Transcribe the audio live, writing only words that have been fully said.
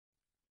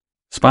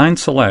Spine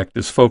Select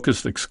is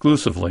focused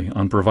exclusively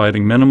on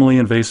providing minimally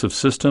invasive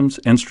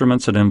systems,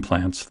 instruments, and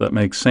implants that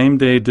make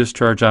same-day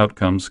discharge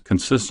outcomes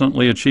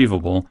consistently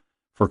achievable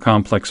for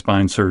complex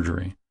spine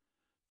surgery.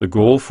 The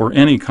goal for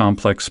any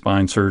complex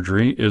spine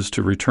surgery is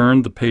to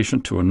return the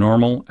patient to a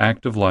normal,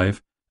 active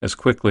life as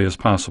quickly as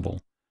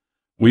possible.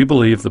 We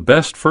believe the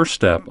best first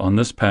step on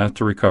this path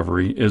to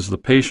recovery is the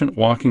patient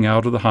walking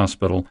out of the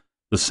hospital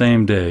the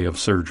same day of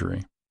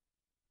surgery.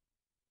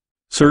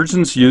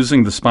 Surgeons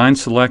using the Spine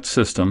Select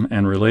system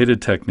and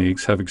related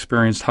techniques have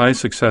experienced high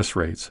success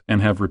rates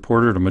and have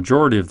reported a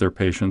majority of their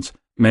patients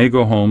may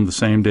go home the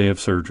same day of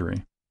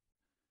surgery.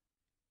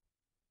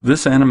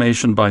 This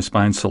animation by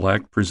Spine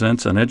Select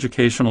presents an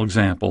educational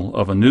example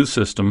of a new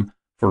system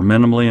for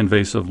minimally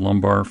invasive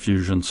lumbar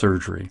fusion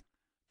surgery,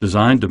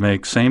 designed to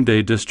make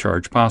same-day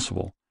discharge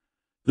possible.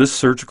 This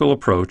surgical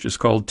approach is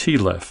called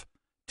TLIF,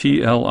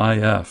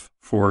 T-L-I-F,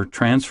 for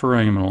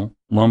Transforaminal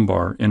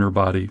Lumbar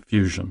Interbody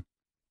Fusion.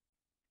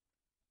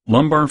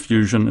 Lumbar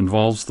fusion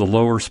involves the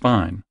lower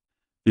spine.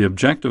 The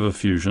objective of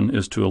fusion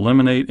is to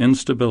eliminate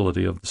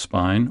instability of the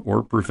spine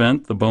or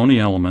prevent the bony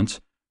elements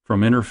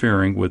from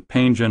interfering with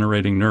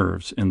pain-generating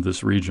nerves in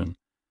this region.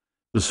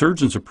 The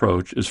surgeon's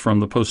approach is from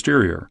the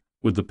posterior,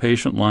 with the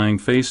patient lying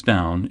face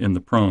down in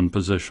the prone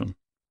position.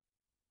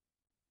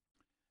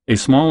 A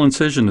small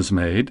incision is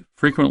made,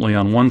 frequently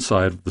on one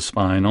side of the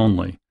spine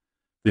only.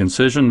 The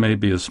incision may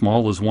be as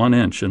small as 1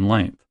 inch in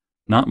length,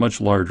 not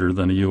much larger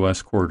than a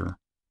U.S. quarter.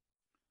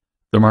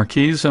 The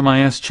Marquise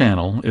MIS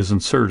channel is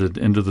inserted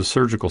into the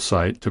surgical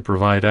site to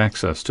provide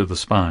access to the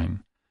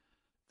spine.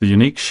 The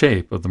unique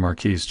shape of the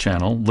Marquise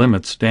channel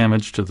limits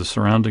damage to the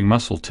surrounding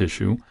muscle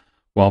tissue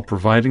while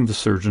providing the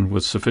surgeon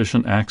with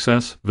sufficient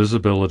access,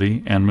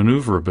 visibility, and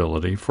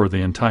maneuverability for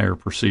the entire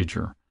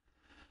procedure.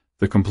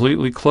 The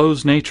completely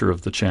closed nature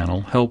of the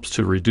channel helps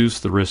to reduce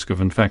the risk of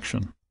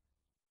infection.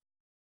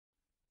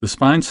 The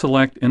Spine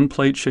Select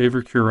in-plate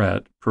shaver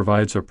curette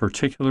provides a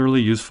particularly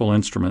useful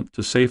instrument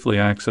to safely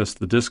access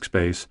the disc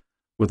space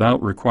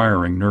without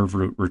requiring nerve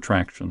root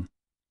retraction.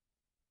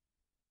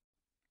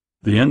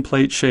 The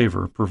in-plate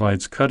shaver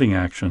provides cutting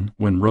action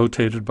when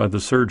rotated by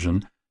the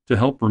surgeon to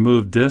help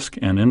remove disc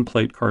and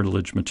in-plate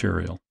cartilage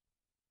material.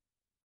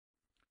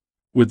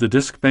 With the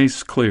disc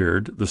base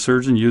cleared, the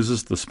surgeon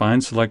uses the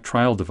Spine Select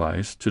trial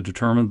device to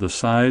determine the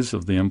size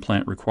of the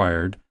implant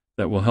required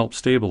that will help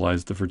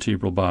stabilize the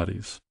vertebral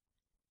bodies.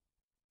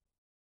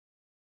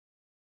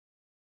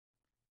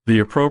 The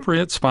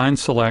appropriate Spine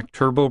Select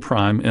Turbo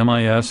Prime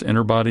MIS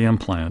interbody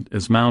implant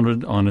is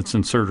mounted on its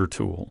inserter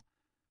tool.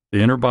 The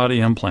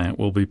interbody implant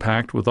will be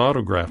packed with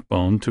autograft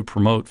bone to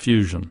promote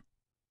fusion.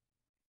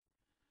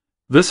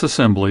 This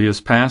assembly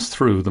is passed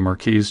through the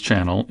Marquise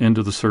channel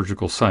into the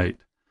surgical site.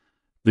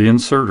 The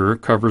inserter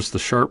covers the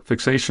sharp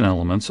fixation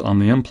elements on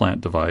the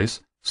implant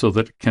device so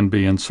that it can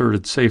be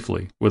inserted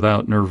safely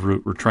without nerve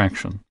root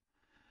retraction.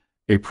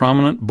 A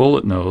prominent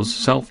bullet nose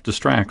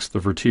self-distracts the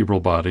vertebral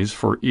bodies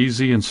for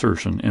easy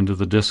insertion into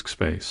the disc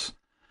space.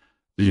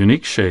 The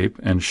unique shape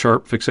and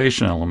sharp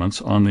fixation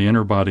elements on the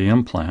interbody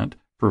implant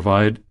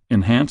provide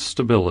enhanced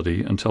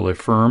stability until a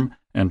firm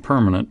and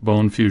permanent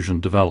bone fusion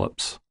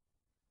develops.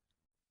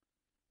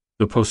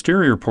 The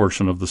posterior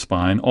portion of the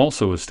spine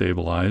also is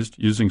stabilized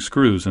using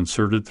screws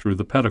inserted through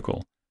the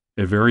pedicle,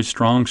 a very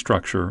strong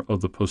structure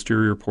of the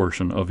posterior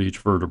portion of each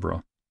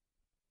vertebra.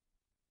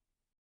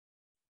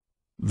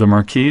 The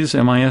Marquise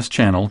MIS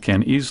channel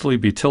can easily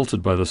be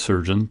tilted by the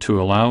surgeon to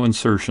allow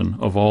insertion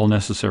of all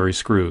necessary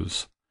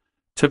screws.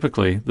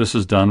 Typically, this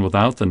is done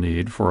without the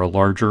need for a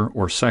larger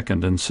or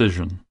second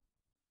incision.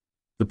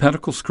 The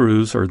pedicle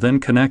screws are then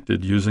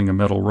connected using a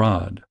metal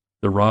rod.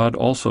 The rod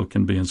also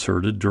can be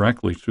inserted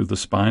directly through the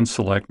Spine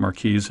Select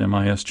Marquise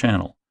MIS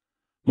channel.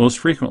 Most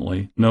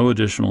frequently, no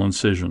additional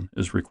incision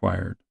is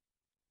required.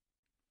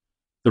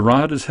 The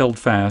rod is held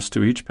fast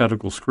to each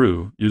pedicle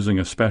screw using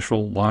a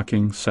special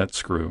locking set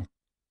screw.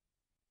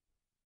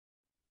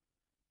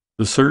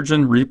 The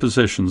surgeon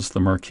repositions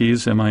the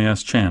Marquise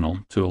MIS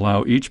channel to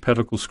allow each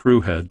pedicle screw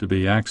head to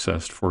be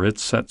accessed for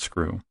its set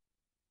screw.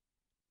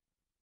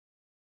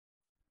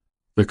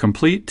 The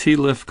complete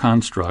T-lift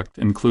construct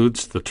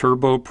includes the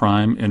Turbo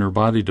Prime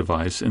interbody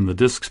device in the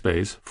disc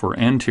space for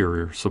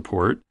anterior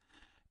support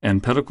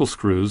and pedicle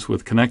screws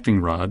with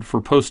connecting rod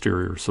for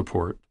posterior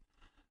support.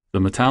 The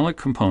metallic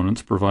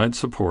components provide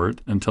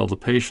support until the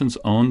patient's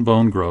own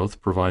bone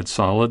growth provides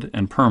solid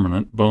and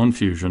permanent bone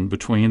fusion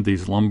between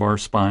these lumbar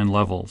spine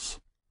levels.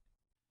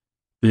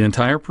 The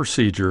entire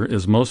procedure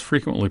is most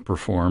frequently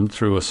performed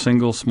through a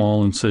single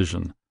small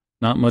incision,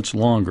 not much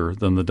longer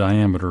than the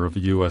diameter of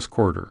a U.S.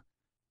 quarter.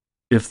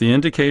 If the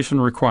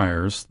indication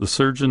requires, the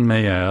surgeon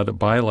may add a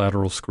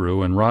bilateral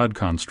screw and rod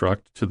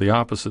construct to the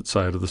opposite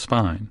side of the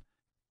spine.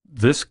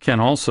 This can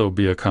also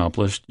be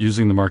accomplished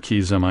using the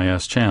Marquise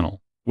MIS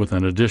channel, with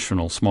an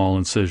additional small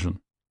incision.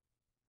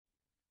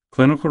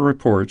 Clinical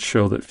reports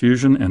show that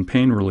fusion and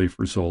pain relief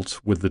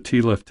results with the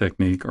T-lift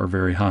technique are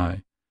very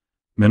high.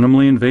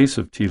 Minimally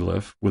invasive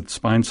T-lift with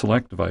Spine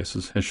Select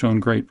devices has shown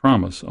great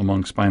promise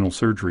among spinal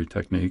surgery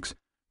techniques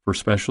for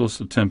specialists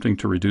attempting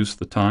to reduce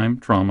the time,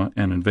 trauma,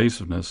 and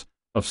invasiveness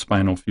of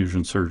spinal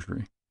fusion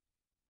surgery.